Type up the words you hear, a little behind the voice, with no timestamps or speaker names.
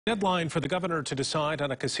Deadline for the governor to decide on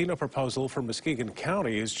a casino proposal for Muskegon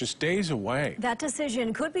County is just days away. That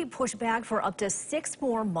decision could be pushed back for up to 6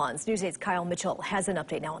 more months. News 8's Kyle Mitchell has an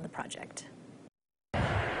update now on the project.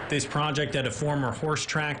 This project at a former horse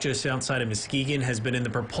track just outside of Muskegon has been in the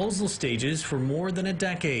proposal stages for more than a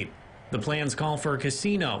decade. The plans call for a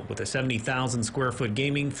casino with a 70,000 square foot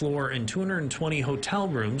gaming floor and 220 hotel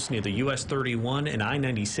rooms near the US 31 and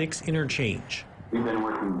I-96 interchange. We've been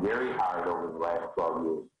working very hard over the last 12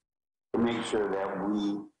 years to make sure that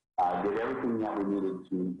we did everything that we needed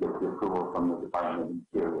to get the approval from the Department of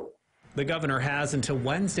Interior. The governor has until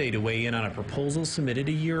Wednesday to weigh in on a proposal submitted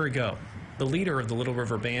a year ago. The leader of the Little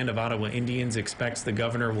River Band of Ottawa Indians expects the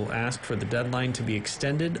governor will ask for the deadline to be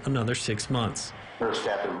extended another 6 months. Her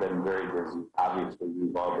staff has been very busy. Obviously,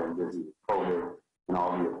 we've all been busy with COVID and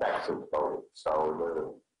all the effects of COVID,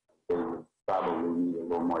 so they probably need a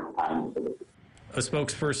little more time for this. A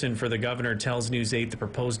spokesperson for the governor tells News 8 the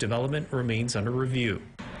proposed development remains under review.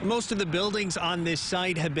 Most of the buildings on this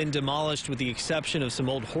site have been demolished with the exception of some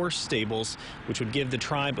old horse stables, which would give the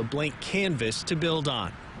tribe a blank canvas to build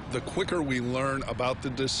on. The quicker we learn about the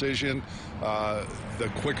decision,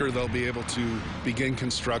 the quicker they'll be able to begin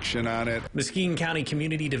construction on it. Muskegon County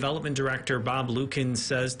Community Development Director Bob Lukin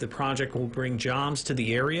says the project will bring jobs to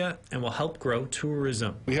the area and will help grow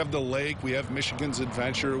tourism. We have the lake, we have Michigan's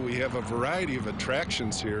Adventure, we have a variety of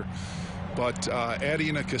attractions here, but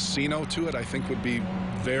adding a casino to it I think would be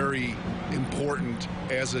very important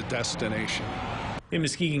as a destination. In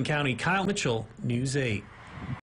Muskegon County, Kyle Mitchell, News 8.